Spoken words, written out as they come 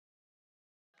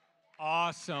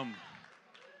Awesome.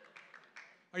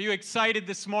 Are you excited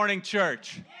this morning,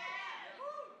 church?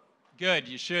 Good,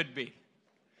 you should be.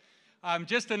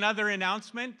 Just another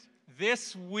announcement.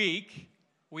 This week,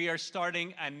 we are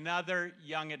starting another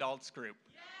young adults group.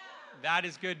 That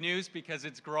is good news because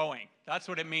it's growing. That's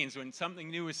what it means. When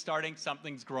something new is starting,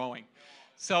 something's growing.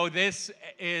 So this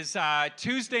is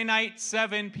Tuesday night,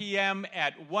 7 p.m.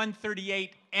 at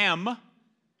 138 M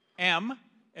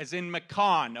as in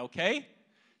McCon, okay?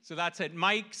 So that's at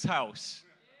Mike's house,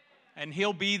 and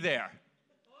he'll be there.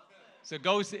 So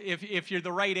go, if you're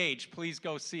the right age, please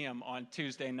go see him on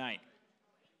Tuesday night.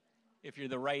 If you're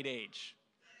the right age.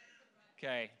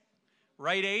 Okay.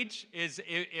 Right age is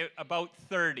about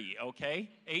 30, okay?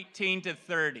 18 to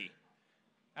 30.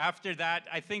 After that,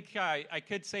 I think I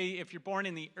could say if you're born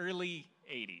in the early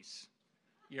 80s,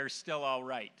 you're still all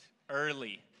right.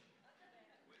 Early.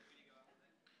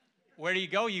 Where do you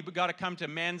go? You've got to come to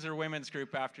men's or women's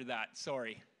group after that.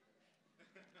 Sorry.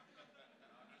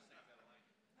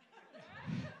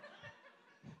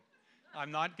 I'm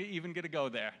not even going to go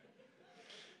there.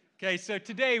 Okay, so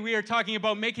today we are talking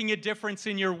about making a difference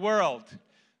in your world.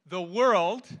 The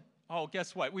world, oh,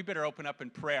 guess what? We better open up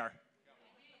in prayer.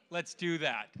 Let's do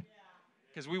that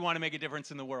because we want to make a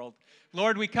difference in the world.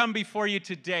 Lord, we come before you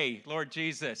today, Lord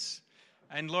Jesus.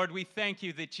 And Lord, we thank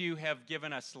you that you have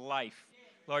given us life.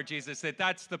 Lord Jesus,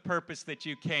 that's the purpose that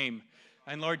you came.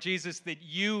 And Lord Jesus, that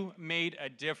you made a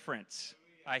difference,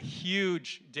 a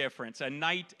huge difference, a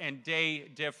night and day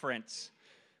difference.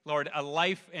 Lord, a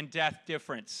life and death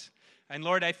difference. And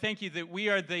Lord, I thank you that we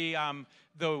are the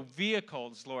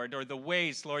vehicles, Lord, or the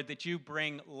ways, Lord, that you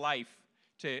bring life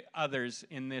to others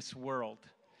in this world.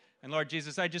 And Lord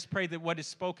Jesus, I just pray that what is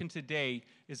spoken today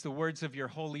is the words of your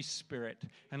Holy Spirit.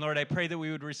 And Lord, I pray that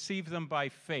we would receive them by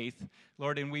faith,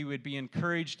 Lord, and we would be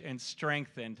encouraged and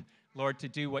strengthened, Lord, to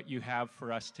do what you have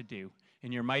for us to do.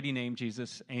 In your mighty name,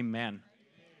 Jesus, amen.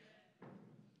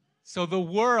 So the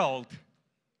world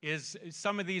is,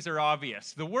 some of these are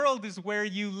obvious. The world is where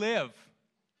you live.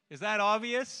 Is that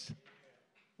obvious?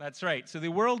 That's right. So the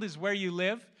world is where you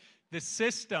live. The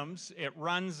systems it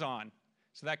runs on.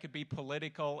 So that could be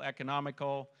political,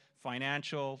 economical,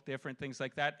 financial, different things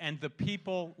like that, and the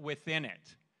people within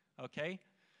it, okay?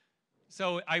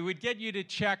 So I would get you to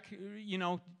check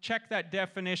that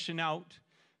definition out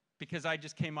because I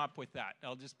just came up with that.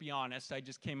 I'll just be honest, I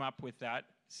just came up with that,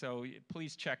 so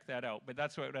please check that out. But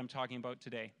that's what I'm talking about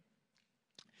today.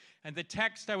 And the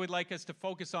text I would like us to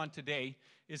focus on today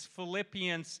is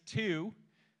Philippians 2,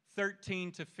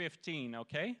 13 to 15,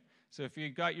 okay? So if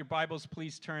you've got your Bibles,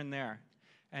 please turn there.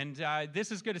 And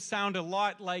this is going to sound a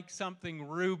lot like something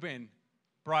Ruben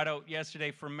brought out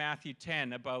yesterday from Matthew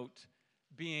 10 about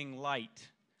being light,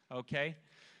 okay?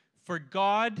 For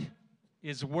God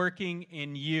is working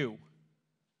in you.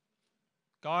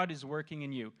 God is working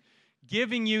in you,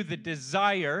 giving you the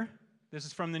desire, this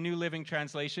is from the New Living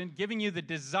Translation, giving you the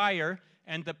desire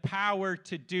and the power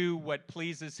to do what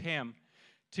pleases him,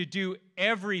 to do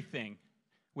everything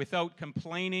without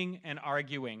complaining and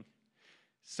arguing,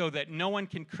 so that no one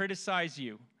can criticize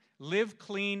you. Live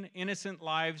clean, innocent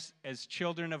lives as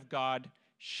children of God,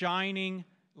 shining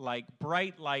like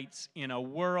bright lights in a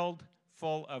world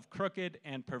full of crooked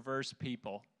and perverse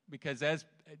people. Because as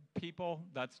people,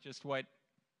 that's just what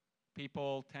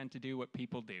people tend to do, what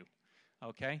people do.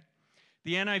 Okay?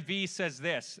 The NIV says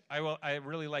this. I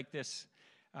really like this.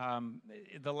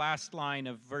 The last line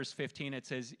of verse 15, it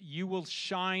says, "You will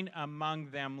shine among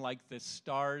them like the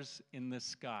stars in the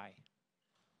sky."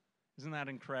 Isn't that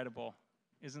incredible?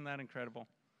 Isn't that incredible?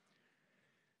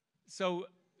 So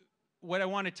what I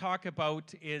want to talk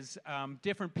about is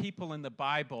different people in the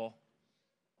Bible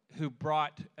who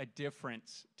brought a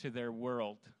difference to their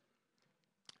world.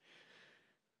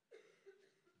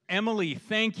 Emily,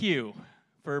 thank you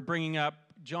for bringing up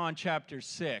John chapter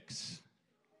 6.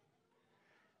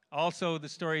 Also, the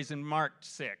stories in Mark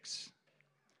 6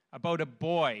 about a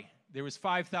boy. There was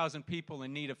 5,000 people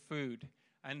in need of food.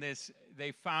 And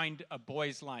they find a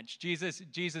boy's lunch. Jesus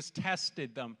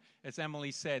tested them, as Emily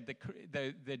said,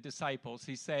 the disciples.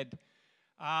 He said,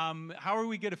 how are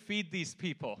we going to feed these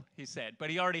people? He said. But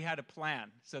he already had a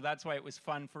plan. So that's why it was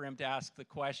fun for him to ask the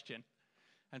question.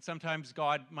 And sometimes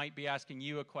God might be asking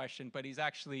you a question, but he's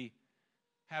actually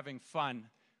having fun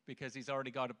because he's already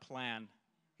got a plan.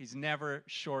 He's never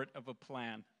short of a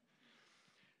plan.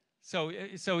 So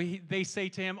they say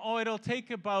to him, it'll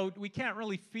take we can't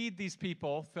really feed these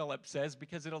people, Philip says,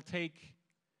 because it'll take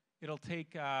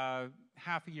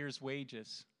half a year's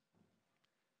wages.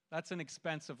 That's an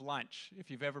expensive lunch. If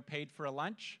you've ever paid for a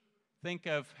lunch, think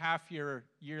of half your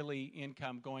yearly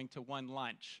income going to one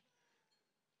lunch.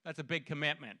 That's a big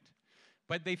commitment.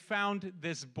 But they found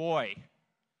this boy.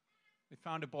 They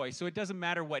found a boy. So it doesn't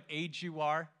matter what age you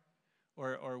are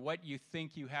or what you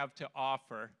think you have to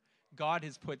offer. God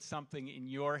has put something in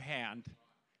your hand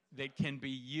that can be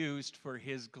used for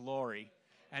his glory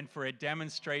and for a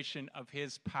demonstration of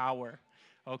his power.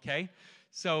 Okay?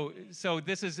 So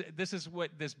this is what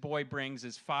this boy brings,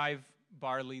 is 5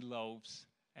 barley loaves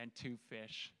and 2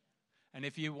 fish. And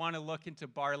if you want to look into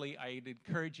barley, I'd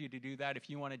encourage you to do that. If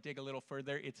you want to dig a little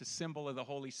further, it's a symbol of the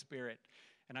Holy Spirit.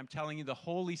 And I'm telling you, the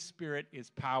Holy Spirit is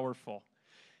powerful.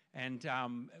 And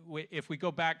if we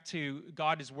go back to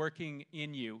God is working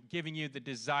in you, giving you the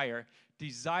desire,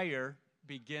 desire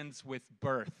begins with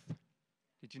birth.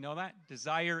 Did you know that?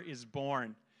 Desire is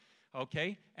born.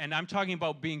 Okay? And I'm talking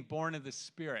about being born of the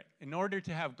Spirit. In order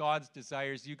to have God's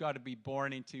desires, you got to be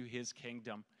born into his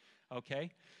kingdom.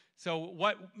 Okay? So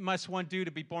what must one do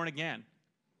to be born again?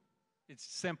 It's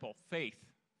simple. Faith.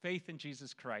 Faith in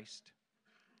Jesus Christ.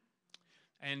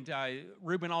 And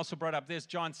Reuben also brought up this,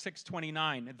 John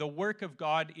 6:29. The work of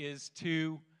God is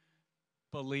to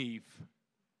believe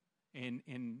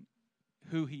in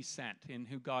who he sent, in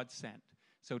who God sent.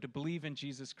 So to believe in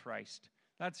Jesus Christ.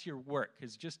 That's your work,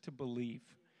 is just to believe.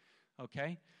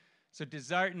 Okay? So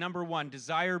desire, number 1,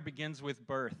 desire begins with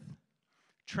birth.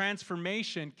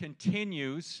 Transformation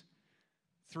continues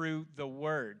through the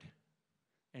Word.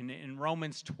 And in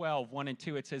Romans 12, 1 and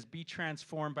 2, it says, be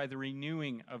transformed by the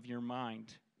renewing of your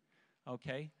mind.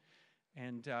 Okay?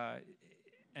 And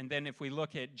then if we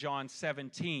look at John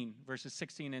 17, verses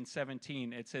 16 and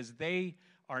 17, it says, they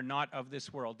are not of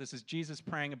this world. This is Jesus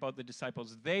praying about the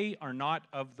disciples. They are not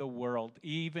of the world,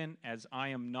 even as I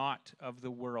am not of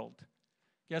the world.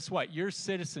 Guess what? Your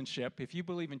citizenship, if you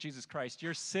believe in Jesus Christ,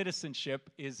 your citizenship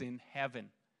is in heaven.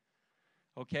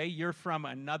 Okay? You're from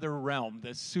another realm,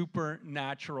 the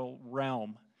supernatural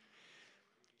realm.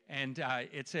 And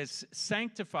it says,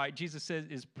 sanctify, Jesus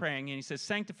is praying, and he says,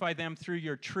 sanctify them through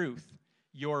your truth.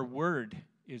 Your word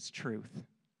is truth.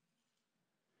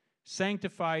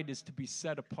 Sanctified is to be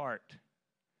set apart.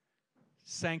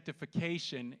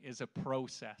 Sanctification is a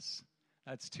process.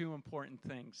 That's 2 important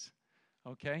things.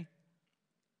 Okay?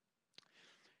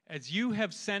 As you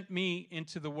have sent me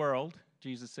into the world,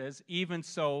 Jesus says, even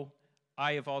so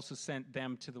I have also sent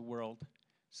them to the world.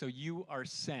 So you are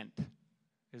sent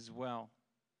as well.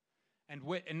 And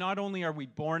not only are we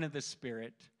born of the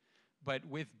Spirit, but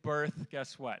with birth,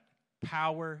 guess what?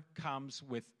 Power comes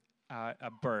with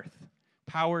a birth.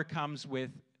 Power comes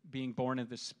with being born of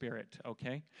the Spirit,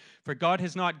 okay? For God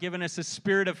has not given us a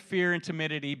spirit of fear and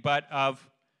timidity, but of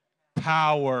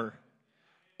power.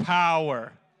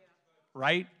 Power,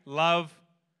 right? Love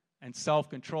and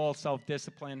self-control,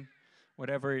 self-discipline,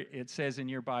 whatever it says in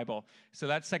your Bible. So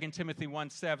that's 2 Timothy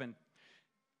 1:7.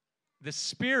 The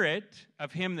Spirit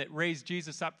of him that raised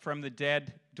Jesus up from the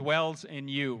dead dwells in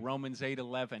you, Romans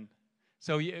 8:11.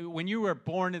 So when you were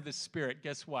born of the Spirit,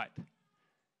 guess what?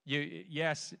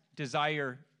 Yes,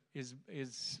 desire is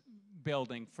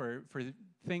building for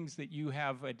things that you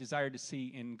have a desire to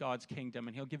see in God's kingdom,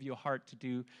 and he'll give you a heart to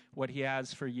do what he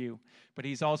has for you. But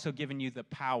he's also given you the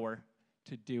power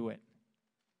to do it.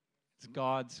 It's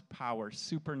God's power,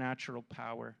 supernatural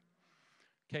power.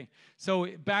 Okay, so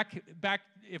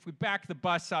if we back the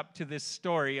bus up to this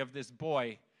story of this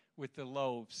boy with the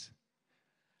loaves,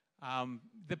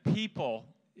 the people,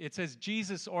 it says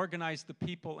Jesus organized the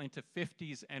people into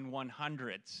 50s and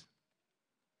 100s.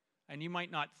 And you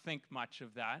might not think much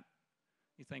of that.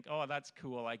 You think, oh, that's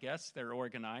cool, I guess. They're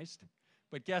organized.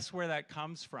 But guess where that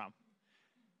comes from?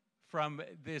 From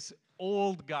this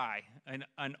old guy,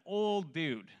 an old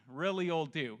dude, really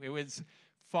old dude. It was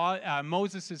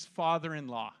Moses'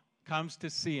 father-in-law comes to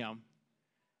see him.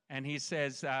 And he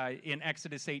says, in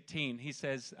Exodus 18, he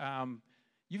says,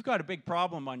 you've got a big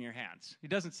problem on your hands. He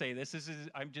doesn't say this.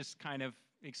 I'm just kind of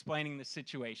explaining the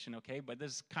situation, okay? But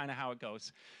this is kind of how it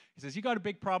goes. He says, you got a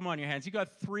big problem on your hands. You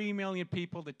got 3 million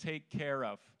people to take care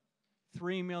of.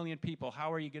 3 million people.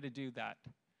 How are you going to do that?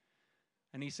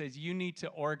 And he says, you need to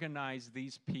organize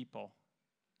these people.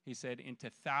 He said, into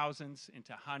thousands,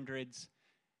 into hundreds,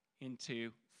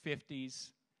 into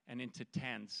 50s, and into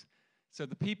 10s. So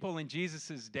the people in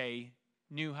Jesus' day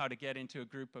knew how to get into a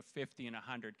group of 50 and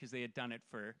 100 because they had done it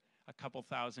for a couple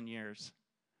thousand years.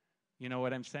 You know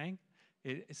what I'm saying?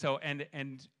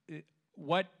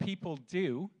 What people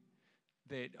do,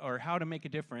 or how to make a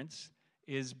difference,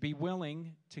 is be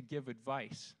willing to give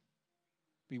advice.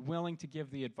 Be willing to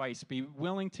give the advice. Be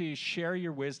willing to share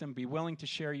your wisdom. Be willing to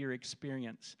share your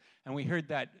experience. And we heard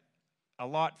that a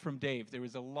lot from Dave. There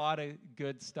was a lot of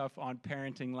good stuff on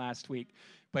parenting last week.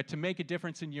 But to make a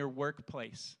difference in your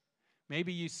workplace,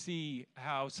 maybe you see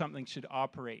how something should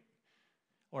operate.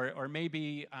 Or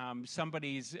maybe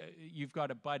you've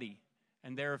got a buddy,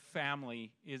 and their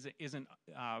family isn't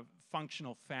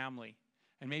functional family.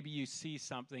 And maybe you see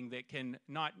something that can,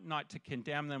 not to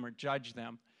condemn them or judge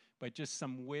them, but just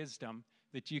some wisdom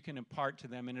that you can impart to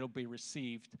them, and it'll be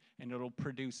received, and it'll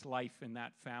produce life in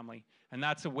that family. And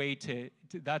that's a way to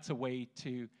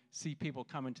see people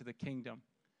come into the kingdom,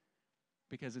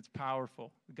 because it's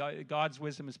powerful. God's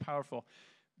wisdom is powerful.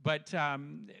 But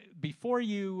before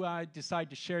you decide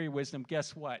to share your wisdom,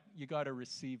 guess what? You got to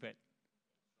receive it,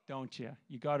 don't you?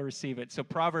 You got to receive it. So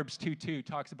Proverbs 2:2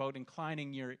 talks about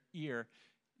inclining your ear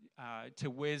to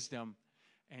wisdom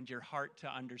and your heart to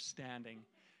understanding.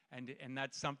 And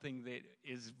that's something that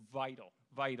is vital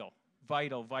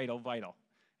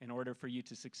in order for you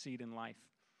to succeed in life.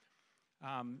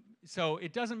 So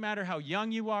it doesn't matter how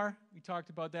young you are. We talked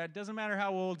about that. It doesn't matter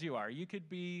how old you are. You could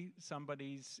be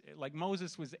like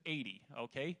Moses was 80,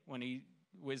 okay, when he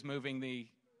was moving the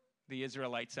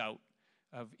Israelites out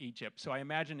of Egypt. So I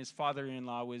imagine his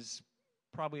father-in-law was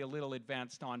probably a little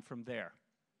advanced on from there.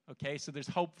 Okay, so there's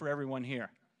hope for everyone here.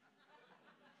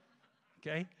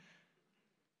 Okay?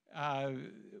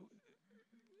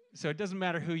 So it doesn't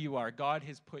matter who you are. God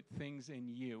has put things in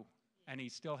you, and he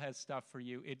still has stuff for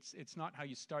you. It's not how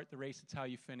you start the race, it's how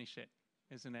you finish it,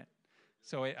 isn't it?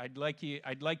 So I'd like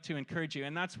to encourage you,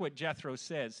 and that's what Jethro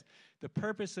says. The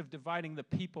purpose of dividing the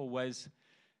people was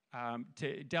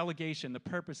delegation. The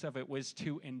purpose of it was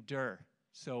to endure.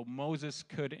 So Moses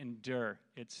could endure,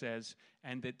 it says,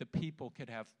 and that the people could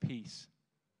have peace.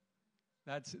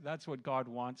 That's what God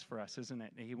wants for us, isn't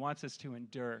it? He wants us to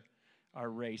endure our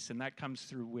race, and that comes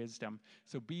through wisdom.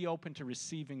 So be open to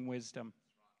receiving wisdom.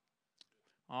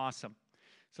 Awesome.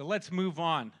 So let's move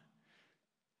on.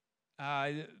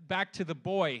 Back to the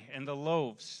boy and the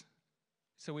loaves.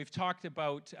 So we've talked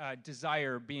about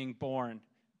desire being born,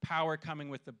 power coming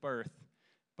with the birth,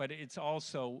 but it's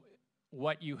also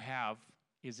what you have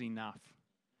is enough.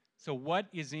 So what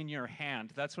is in your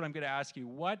hand? That's what I'm going to ask you.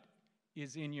 What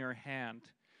is in your hand?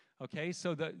 Okay,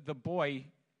 so the boy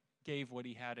gave what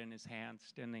he had in his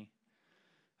hands, didn't he?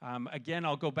 Again,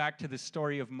 I'll go back to the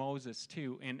story of Moses,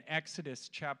 too. In Exodus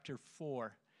chapter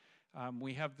 4,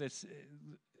 we have this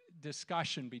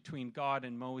discussion between God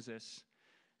and Moses.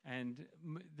 And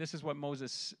this is what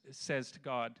Moses says to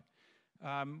God.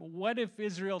 What if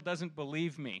Israel doesn't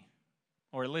believe me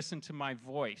or listen to my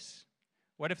voice?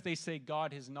 What if they say,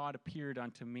 God has not appeared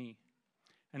unto me?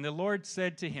 And the Lord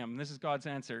said to him, this is God's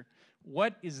answer,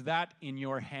 what is that in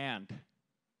your hand?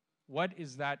 What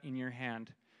is that in your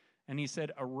hand? And he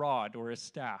said, a rod or a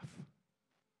staff.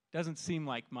 Doesn't seem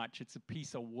like much. It's a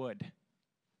piece of wood,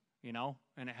 and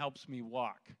it helps me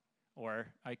walk. Or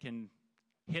I can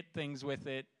hit things with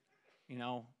it,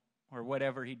 or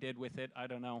whatever he did with it. I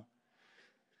don't know.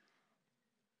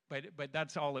 But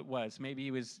that's all it was. Maybe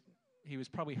he was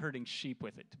probably herding sheep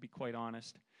with it, to be quite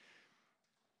honest.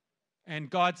 And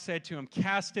God said to him,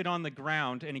 cast it on the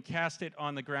ground. And he cast it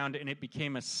on the ground, and it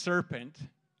became a serpent,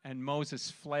 and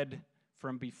Moses fled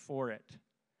from before it.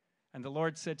 And the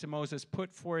Lord said to Moses,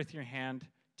 put forth your hand,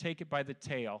 take it by the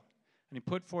tail. And he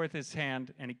put forth his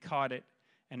hand, and he caught it,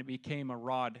 and it became a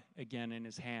rod again in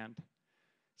his hand.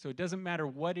 So it doesn't matter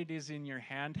what it is in your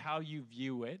hand, how you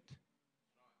view it.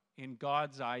 In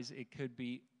God's eyes, it could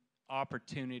be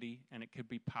opportunity, and it could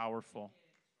be powerful.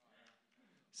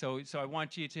 So I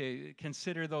want you to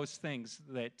consider those things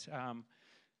that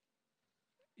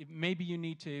maybe you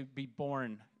need to be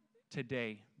born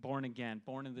today, born again,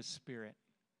 born in the Spirit,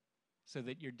 so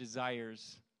that your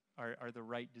desires are the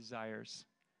right desires.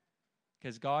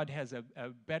 Because God has a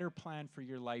better plan for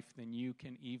your life than you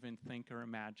can even think or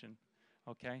imagine.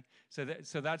 Okay? So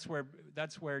that's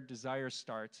where desire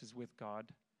starts, is with God.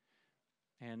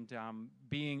 And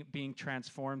being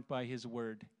transformed by his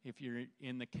word, if you're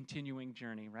in the continuing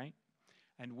journey, right?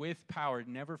 And with power,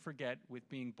 never forget, with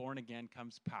being born again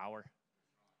comes power.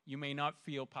 You may not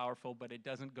feel powerful, but it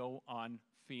doesn't go on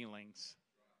feelings.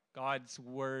 God's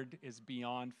word is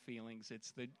beyond feelings.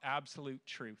 It's the absolute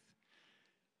truth.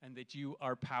 And that you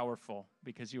are powerful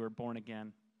because you are born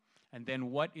again. And then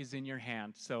what is in your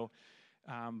hand? So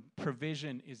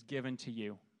provision is given to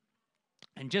you.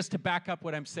 And just to back up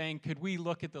what I'm saying, could we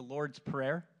look at the Lord's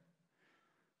Prayer?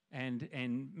 And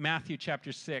in Matthew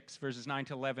chapter 6, verses 9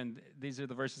 to 11, these are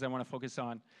the verses I want to focus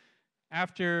on.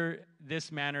 After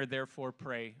this manner, therefore,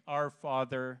 pray, Our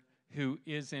Father who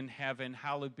is in heaven,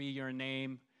 hallowed be your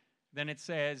name. Then it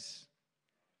says,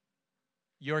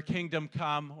 your kingdom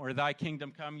come, or thy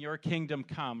kingdom come, your kingdom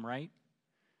come, right?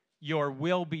 Your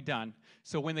will be done.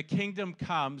 So when the kingdom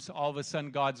comes, all of a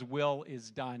sudden God's will is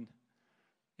done,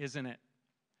 isn't it?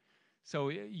 So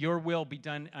your will be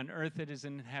done on earth as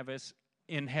it is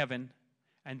in heaven.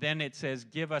 And then it says,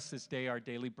 give us this day our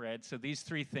daily bread. So these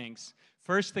three things.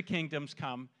 First, the kingdoms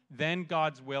come. Then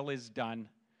God's will is done.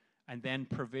 And then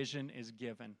provision is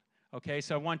given. Okay,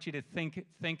 so I want you to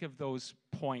think of those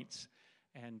points.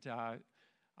 And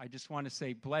I just want to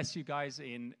say, bless you guys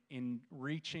in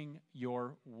reaching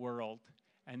your world.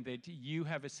 And that you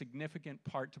have a significant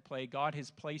part to play. God has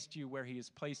placed you where he has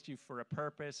placed you for a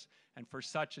purpose and for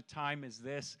such a time as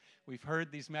this. We've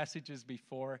heard these messages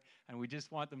before, and we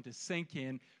just want them to sink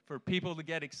in for people to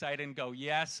get excited and go,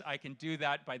 yes, I can do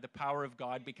that by the power of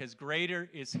God, because greater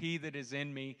is he that is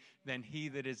in me than he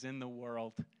that is in the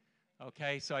world.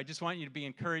 Okay, so I just want you to be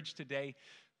encouraged today.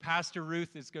 Pastor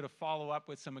Ruth is going to follow up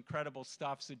with some incredible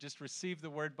stuff, so just receive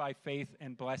the word by faith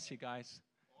and bless you guys.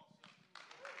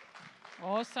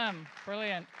 Awesome.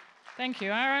 Brilliant. Thank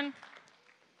you, Aaron.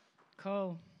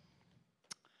 Cool.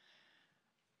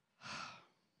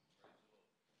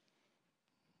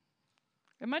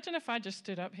 Imagine if I just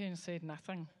stood up here and said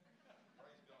nothing.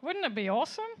 Wouldn't it be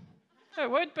awesome? It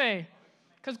would be.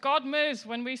 Because God moves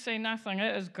when we say nothing.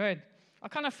 It is good. I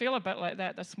kind of feel a bit like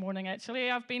that this morning,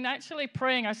 actually. I've been actually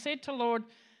praying. I said to Lord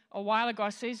a while ago, I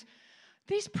says,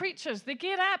 these preachers, they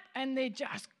get up and they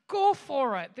just go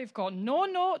for it. They've got no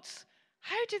notes.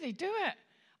 How do they do it?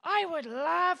 I would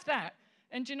love that.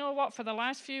 And do you know what? For the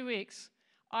last few weeks,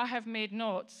 I have made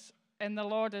notes, and the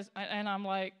Lord is, and I'm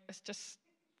like, it's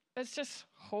just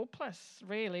hopeless,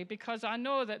 really, because I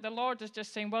know that the Lord is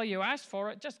just saying, well, you asked for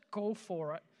it, just go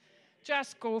for it.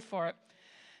 Just go for it.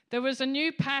 There was a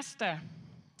new pastor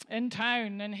in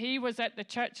town, and he was at the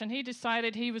church, and he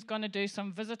decided he was going to do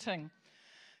some visiting.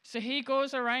 So he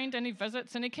goes around and he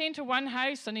visits, and he came to one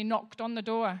house, and he knocked on the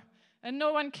door, and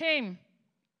no one came.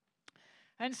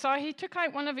 And so he took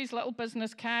out one of his little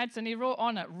business cards and he wrote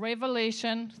on it,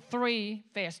 Revelation 3,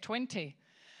 verse 20.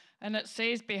 And it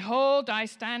says, behold, I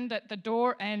stand at the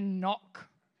door and knock.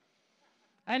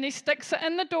 And he sticks it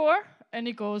in the door and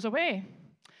he goes away.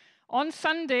 On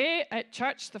Sunday at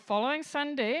church, the following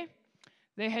Sunday,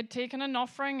 they had taken an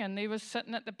offering and they were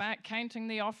sitting at the back counting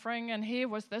the offering. And here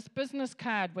was this business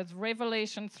card with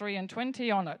Revelation 3 and 20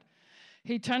 on it.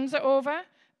 He turns it over,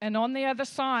 and on the other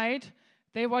side,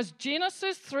 there was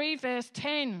Genesis 3, verse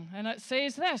 10, and it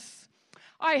says this,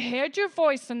 I heard your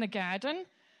voice in the garden,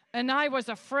 and I was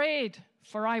afraid,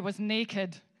 for I was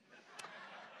naked.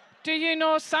 Do you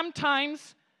know,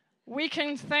 sometimes we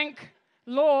can think,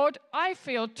 Lord, I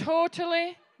feel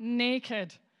totally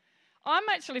naked. I'm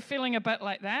actually feeling a bit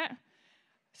like that.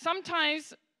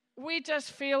 Sometimes we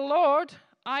just feel, Lord,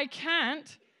 I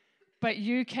can't, but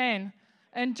you can.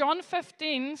 And John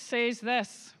 15 says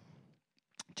this.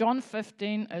 John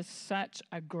 15 is such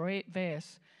a great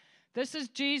verse. This is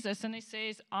Jesus, and he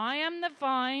says, I am the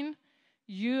vine,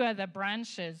 you are the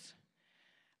branches.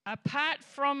 Apart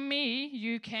from me,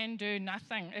 you can do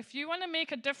nothing. If you want to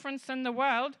make a difference in the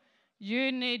world,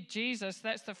 you need Jesus.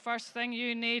 That's the first thing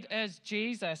you need is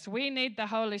Jesus. We need the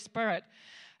Holy Spirit.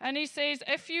 And he says,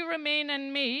 if you remain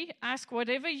in me, ask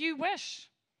whatever you wish.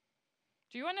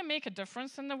 Do you want to make a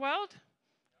difference in the world?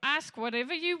 Ask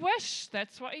whatever you wish.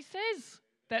 That's what he says.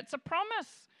 That's a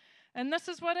promise. And this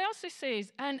is what else he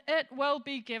says. And it will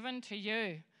be given to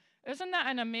you. Isn't that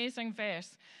an amazing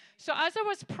verse? So as I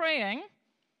was praying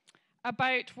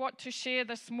about what to share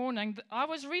this morning, I'm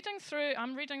reading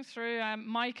through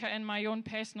Micah in my own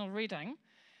personal reading.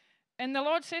 And the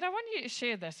Lord said, I want you to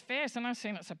share this verse. And I'm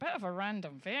saying, it's a bit of a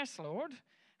random verse, Lord.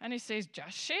 And he says,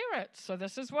 just share it. So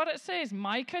this is what it says.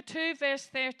 Micah 2, verse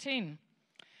 13.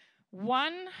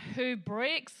 One who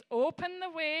breaks open the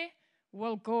way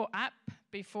will go up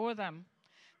before them.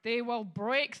 They will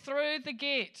break through the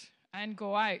gate and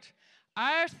go out.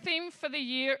 Our theme for the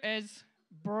year is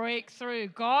breakthrough.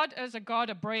 God is a God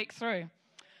of breakthrough.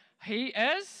 He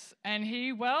is, and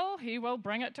He will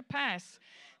bring it to pass.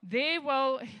 They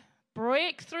will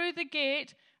break through the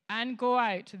gate and go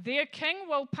out. Their king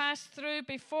will pass through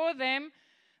before them,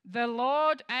 the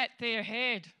Lord at their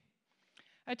head.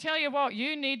 I tell you what,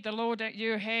 you need the Lord at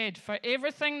your head. For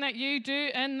everything that you do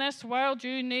in this world,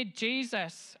 you need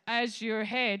Jesus as your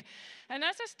head. And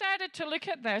as I started to look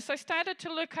at this, I started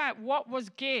to look at what was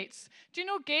gates. Do you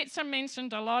know gates are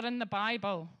mentioned a lot in the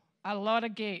Bible? A lot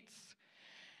of gates.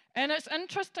 And it's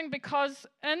interesting because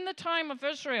in the time of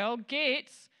Israel,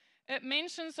 gates, it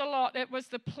mentions a lot. It was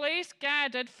the place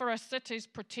guarded for a city's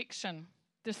protection.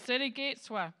 The city gates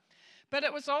were. But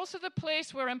it was also the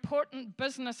place where important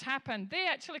business happened. They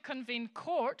actually convened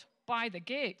court by the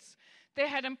gates. They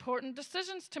had important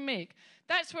decisions to make.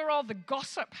 That's where all the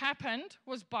gossip happened,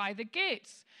 was by the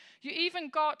gates. You even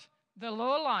got the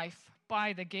lowlife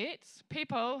by the gates.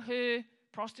 People who,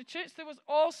 prostitutes, there was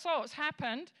all sorts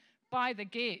happened by the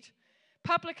gate.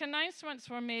 Public announcements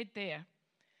were made there,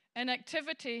 and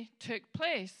activity took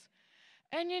place.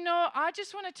 And I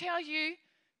just want to tell you,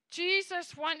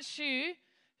 Jesus wants you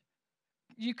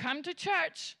come to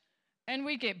church, and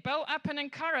we get built up and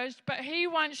encouraged, but he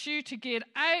wants you to get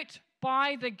out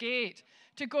by the gate,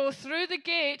 to go through the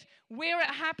gate where it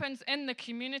happens in the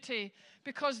community,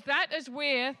 because that is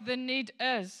where the need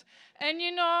is. And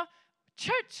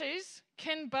churches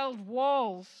can build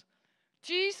walls.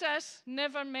 Jesus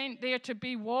never meant there to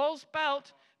be walls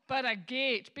built, but a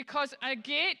gate, because a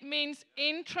gate means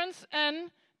entrance in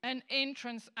and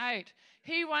entrance out.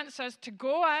 He wants us to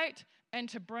go out and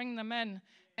to bring them in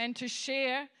and to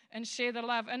share the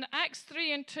love. In Acts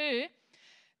 3:2,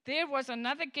 there was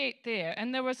another gate there,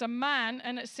 and there was a man,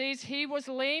 and it says he was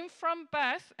lame from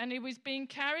birth, and he was being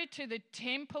carried to the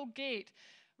temple gate,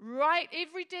 right,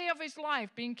 every day of his life,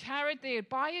 being carried there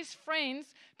by his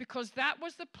friends, because that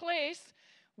was the place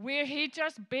where he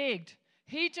just begged.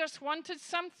 He just wanted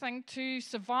something to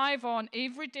survive on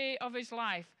every day of his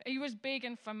life. He was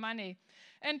begging for money.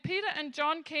 And Peter and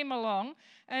John came along,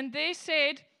 and they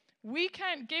said, "We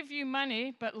can't give you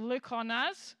money, but look on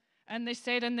us." And they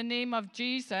said, "In the name of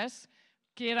Jesus,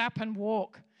 get up and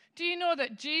walk." Do you know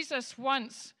that Jesus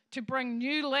wants to bring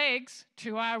new legs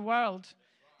to our world?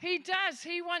 He does.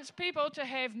 He wants people to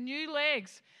have new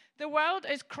legs. The world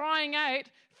is crying out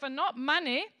for not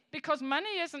money, because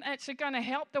money isn't actually going to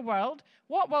help the world.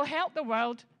 What will help the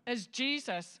world is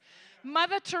Jesus.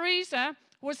 Mother Teresa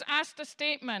was asked a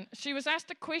statement. She was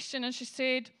asked a question, and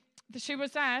she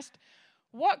was asked,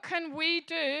 "What can we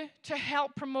do to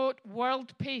help promote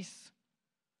world peace?"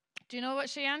 Do you know what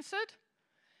she answered?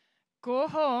 "Go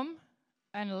home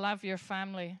and love your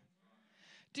family."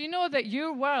 Do you know that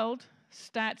your world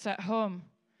starts at home?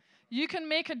 You can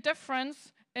make a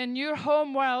difference in your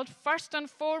home world first and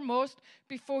foremost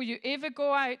before you ever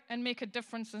go out and make a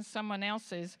difference in someone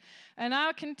else's. And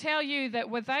I can tell you that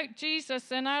without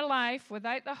Jesus in our life,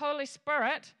 without the Holy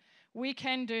Spirit, we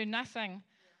can do nothing.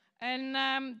 And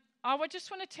I would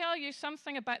just want to tell you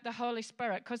something about the Holy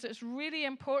Spirit, because it's really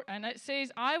important. It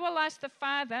says, "I will ask the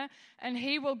Father, and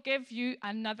he will give you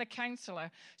another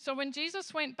counselor." So when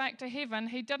Jesus went back to heaven,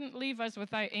 he didn't leave us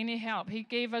without any help. He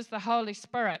gave us the Holy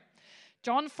Spirit.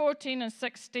 John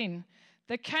 14:16,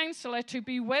 "The counselor to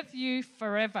be with you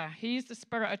forever." He's the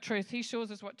Spirit of truth. He shows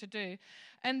us what to do.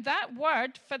 And that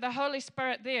word for the Holy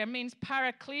Spirit there means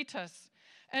Paracletus.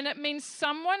 And it means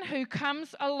someone who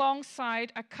comes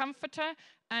alongside, a comforter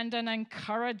and an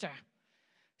encourager.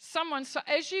 So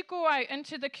as you go out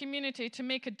into the community to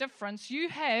make a difference, you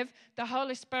have the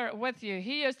Holy Spirit with you.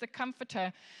 He is the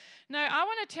comforter. Now, I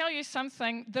want to tell you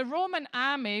something. The Roman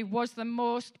army was the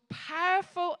most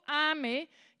powerful army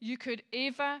you could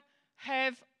ever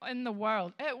have in the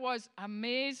world. It was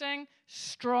amazing,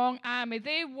 strong army.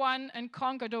 They won and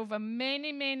conquered over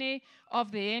many, many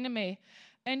of the enemy.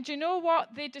 And you know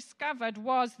what they discovered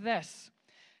was this: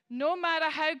 no matter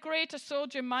how great a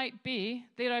soldier might be,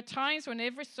 there are times when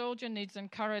every soldier needs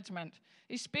encouragement,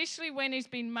 especially when he's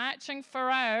been marching for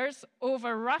hours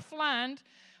over rough land,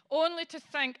 only to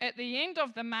think at the end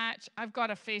of the match, "I've got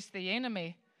to face the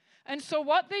enemy." And so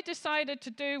what they decided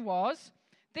to do was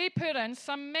they put in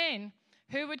some men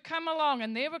who would come along,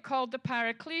 and they were called the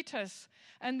Paracletus.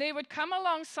 And they would come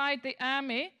alongside the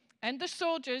army and the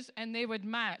soldiers, and they would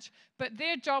march. But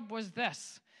their job was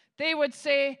this: they would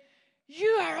say, "You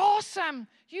are awesome.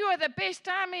 You are the best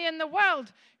army in the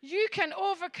world. You can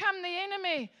overcome the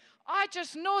enemy. I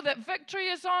just know that victory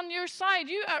is on your side.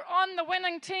 You are on the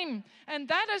winning team." And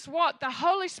that is what the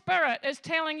Holy Spirit is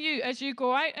telling you as you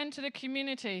go out into the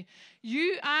community.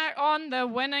 You are on the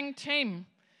winning team.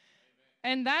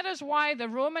 And that is why the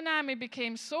Roman army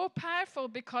became so powerful,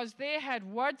 because they had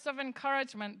words of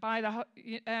encouragement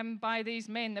by these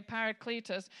men, the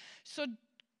Paracletus. So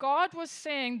God was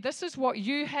saying, this is what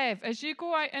you have. As you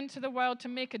go out into the world to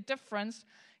make a difference,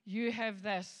 you have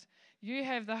this. You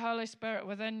have the Holy Spirit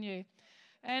within you.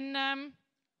 And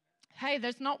hey,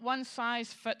 there's not one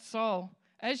size fits all.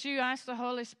 As you ask the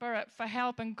Holy Spirit for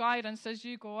help and guidance as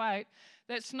you go out,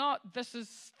 that's not, "Thus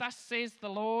says the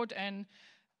Lord," and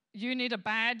you need a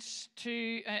badge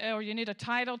or you need a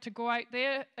title to go out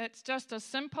there. It's just as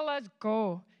simple as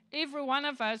go. Every one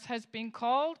of us has been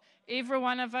called. Every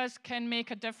one of us can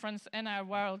make a difference in our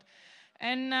world.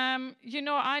 And,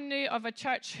 I knew of a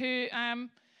church who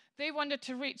they wanted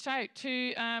to reach out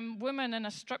to women in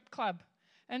a strip club.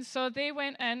 And so they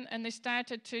went in and they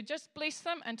started to just bless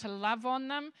them and to love on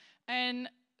them. And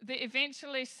they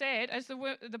eventually said, as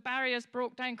the barriers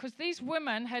broke down, because these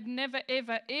women had never,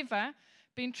 ever, ever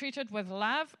been treated with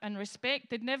love and respect.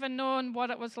 They'd never known what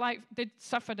it was like. They'd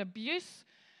suffered abuse,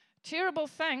 terrible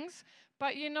things.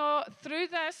 But, you know, through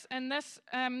this and this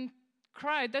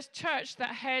crowd, this church that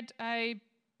had a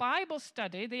Bible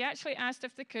study, they actually asked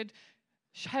if they could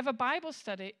have a Bible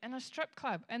study in a strip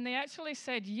club. And they actually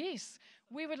said, yes,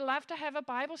 we would love to have a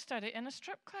Bible study in a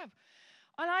strip club.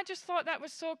 And I just thought that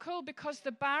was so cool because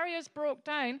the barriers broke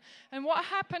down. And what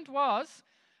happened was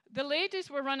the ladies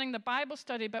were running the Bible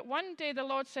study, but one day the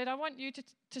Lord said, I want you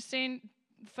to send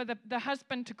for the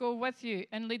husband to go with you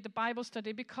and lead the Bible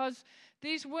study, because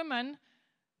these women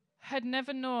had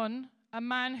never known a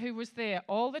man who was there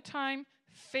all the time,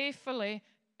 faithfully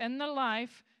in their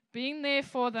life, being there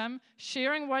for them,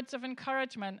 sharing words of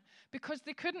encouragement, because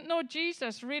they couldn't know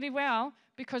Jesus really well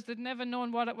because they'd never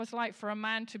known what it was like for a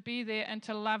man to be there and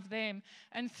to love them.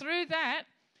 And through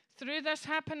this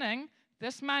happening,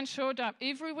 this man showed up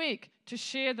every week to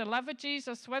share the love of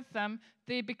Jesus with them.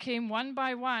 They became one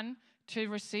by one to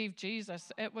receive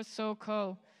Jesus. It was so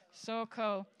cool, so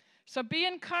cool. So be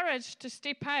encouraged to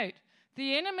step out.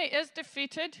 The enemy is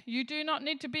defeated. You do not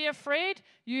need to be afraid.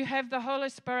 You have the Holy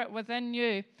Spirit within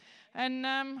you. And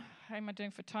how am I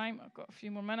doing for time? I've got a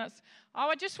few more minutes.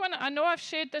 I know I've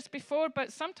shared this before,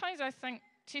 but sometimes I think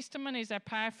testimonies are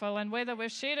powerful, and whether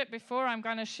we've shared it before, I'm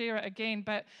going to share it again.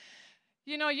 But,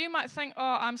 you know, you might think,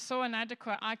 oh, I'm so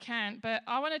inadequate, I can't. But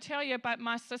I want to tell you about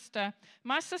my sister.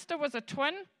 My sister was a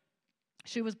twin.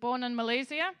 She was born in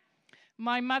Malaysia.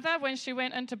 My mother, when she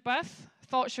went into birth,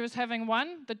 thought she was having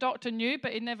one. The doctor knew,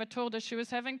 but he never told her she was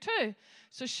having two.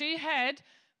 So she had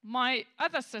my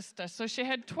other sister. So she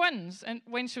had twins, and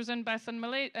when she was in birth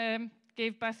in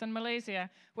gave birth in Malaysia,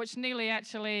 which nearly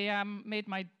actually made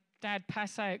my dad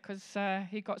pass out, because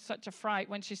he got such a fright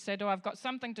when she said, oh, I've got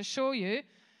something to show you.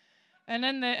 And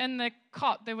in the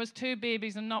cot, there was two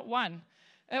babies and not one.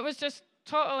 It was just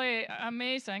totally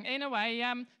amazing. Anyway,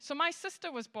 so my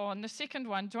sister was born, the second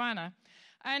one, Joanna.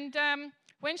 And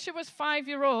when she was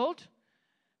 5-year-old,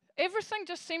 everything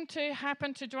just seemed to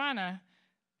happen to Joanna.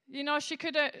 You know, she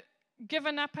could have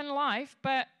given up in life,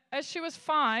 but as she was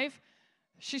 5,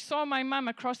 she saw my mum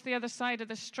across the other side of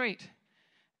the street.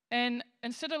 And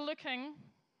instead of looking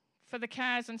for the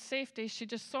cars and safety, she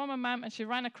just saw my mum and she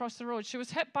ran across the road. She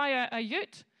was hit by a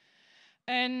ute,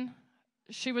 and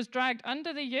she was dragged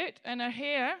under the ute, and her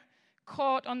hair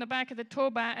caught on the back of the tow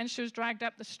bar, and she was dragged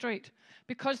up the street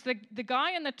because the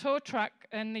guy in the tow truck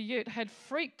and the ute had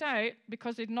freaked out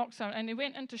because he'd knocked someone, and he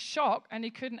went into shock and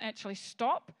he couldn't actually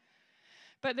stop.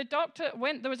 But the doctor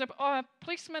went, there was a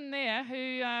policeman there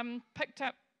who picked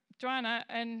up Joanna,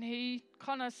 and he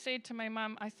kind of said to my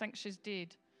mum, I think she's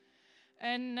dead.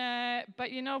 And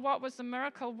but you know what was the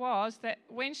miracle was that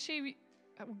when she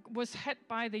was hit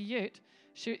by the ute,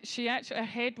 she actually, her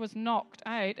head was knocked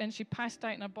out and she passed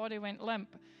out and her body went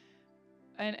limp.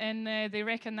 And they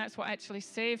reckon that's what actually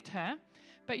saved her.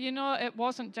 But you know, it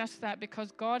wasn't just that,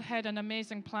 because God had an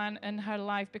amazing plan in her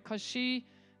life, because she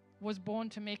was born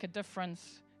to make a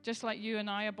difference, just like you and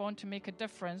I are born to make a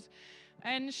difference.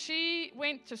 And she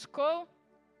went to school,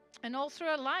 and all through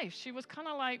her life, she was kind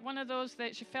of like one of those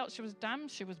that she felt she was dumb.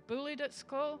 She was bullied at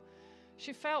school.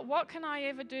 She felt, what can I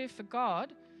ever do for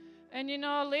God? And you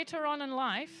know, later on in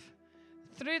life,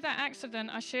 through that accident,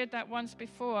 I shared that once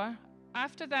before,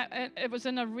 after that, it was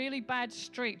in a really bad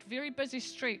street, very busy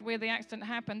street where the accident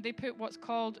happened. They put what's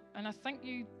called, and I think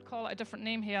you call it a different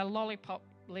name here, a lollipop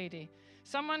lady.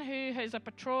 Someone who is a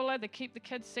patroller. They keep the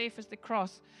kids safe as they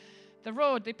cross the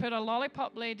road. They put a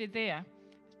lollipop lady there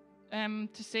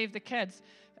to save the kids.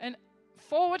 And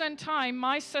forward in time,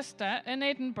 my sister in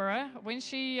Edinburgh, when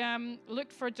she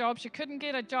looked for a job, she couldn't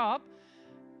get a job.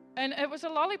 And it was a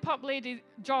lollipop lady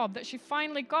job that she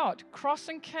finally got,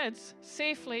 crossing kids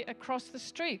safely across the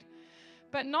street.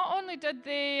 But not only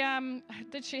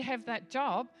did she have that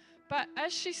job, but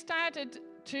as she started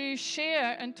to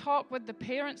share and talk with the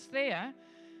parents there,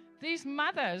 these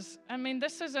mothers, I mean,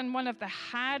 this is in one of the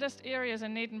hardest areas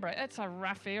in Edinburgh. It's a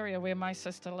rough area where my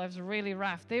sister lives, really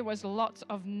rough. There was lots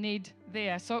of need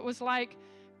there. So it was like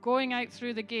going out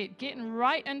through the gate, getting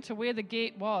right into where the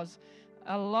gate was.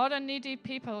 A lot of needy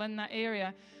people in that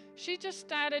area. She just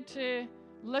started to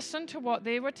listen to what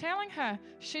they were telling her.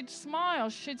 She'd smile.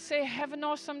 She'd say, have an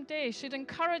awesome day. She'd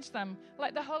encourage them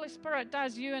like the Holy Spirit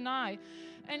does you and I.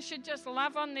 And she'd just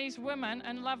love on these women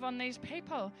and love on these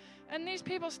people. And these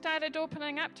people started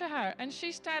opening up to her, and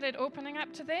she started opening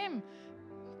up to them,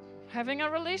 having a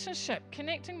relationship,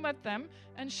 connecting with them,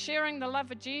 and sharing the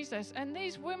love of Jesus. And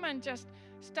these women just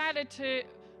started to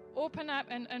open up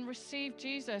and receive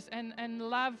Jesus and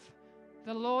love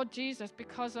the Lord Jesus,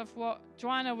 because of what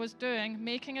Joanna was doing,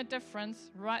 making a difference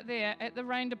right there at the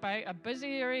roundabout, a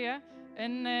busy area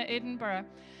in Edinburgh.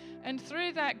 And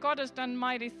through that, God has done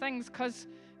mighty things, because,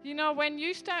 you know, when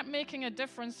you start making a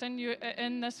difference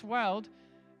in this world,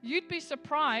 you'd be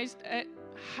surprised at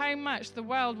how much the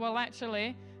world will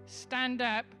actually stand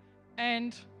up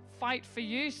and fight for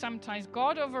you sometimes.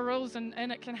 God overrules, and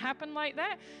it can happen like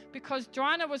that, because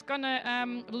Joanna was going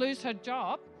to lose her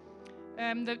job.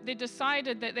 They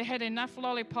decided that they had enough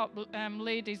lollipop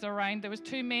ladies around. There was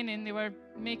too many, and they were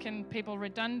making people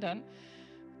redundant.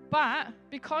 But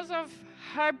because of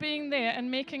her being there and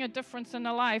making a difference in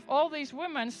their life, all these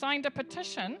women signed a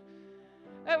petition.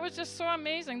 It was just so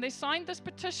amazing. They signed this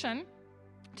petition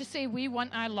to say, we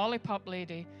want our lollipop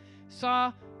lady.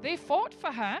 So they fought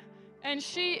for her, and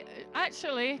she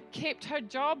actually kept her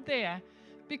job there.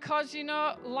 Because, you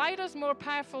know, light is more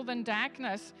powerful than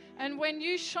darkness. And when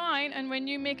you shine and when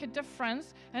you make a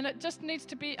difference, and it just needs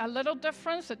to be a little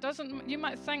difference, it doesn't, you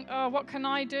might think, oh, what can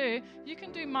I do? You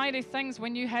can do mighty things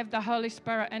when you have the Holy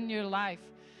Spirit in your life.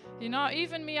 You know,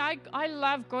 even me, I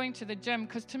love going to the gym,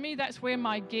 because to me, that's where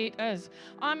my gate is.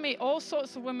 I meet all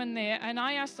sorts of women there, and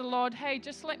I ask the Lord, hey,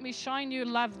 just let me shine your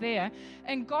love there.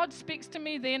 And God speaks to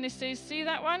me there, and he says, see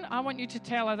that one? I want you to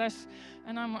tell her this.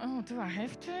 And I'm like, oh, do I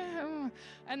have to? Oh.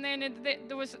 And then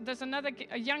there's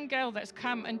a young girl that's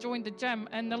come and joined the gym,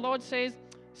 and the Lord says,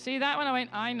 see that one? I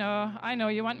went, I know.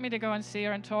 You want me to go and see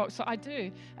her and talk. So I do.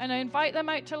 And I invite them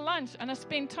out to lunch, and I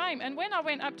spend time. And when I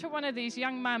went up to one of these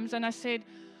young mums, and I said,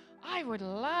 I would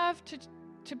love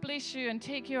to bless you and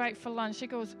take you out for lunch. She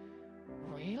goes,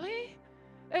 really?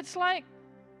 It's like,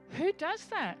 who does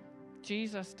that?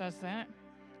 Jesus does that.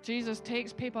 Jesus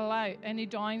takes people out, and he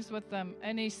dines with them,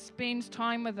 and he spends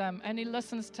time with them, and he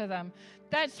listens to them.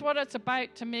 That's what it's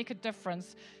about, to make a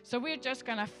difference. So we're just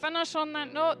going to finish on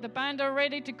that note. The band are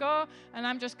ready to go, and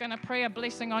I'm just going to pray a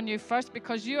blessing on you first,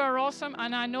 because you are awesome,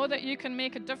 and I know that you can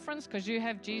make a difference because you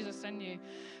have Jesus in you.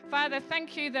 Father,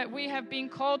 thank you that we have been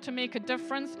called to make a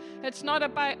difference. It's not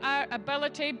about our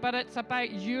ability, but it's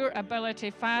about your ability,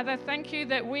 Father. Thank you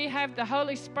that we have the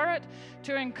Holy Spirit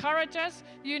to encourage us.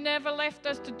 You never left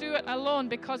us to do it alone,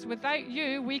 because without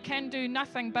you, we can do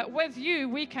nothing. But with you,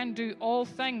 we can do all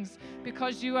things,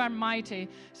 because you are mighty.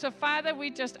 So, Father, we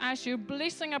just ask your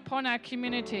blessing upon our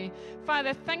community.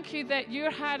 Father, thank you that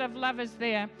your heart of love is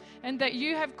there, and that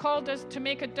you have called us to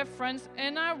make a difference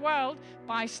in our world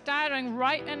by starting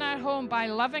right in our home, by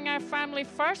loving our family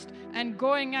first and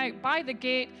going out by the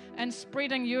gate and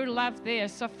spreading your love there.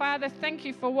 So, Father, thank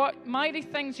you for what mighty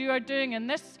things you are doing in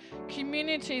this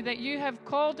community that you have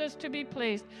called us to be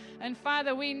placed. And,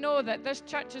 Father, we know that this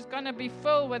church is going to be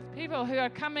full with people who are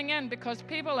coming in, because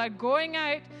people are going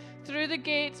out through the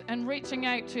gates and reaching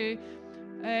out to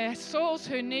souls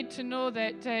who need to know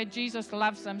that Jesus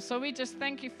loves them. So we just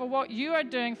thank you for what you are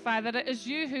doing, Father. It is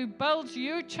you who builds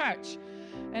your church.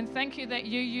 And thank you that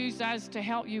you use us to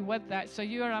help you with that. So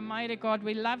you are a mighty God.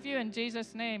 We love you in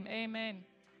Jesus' name. Amen.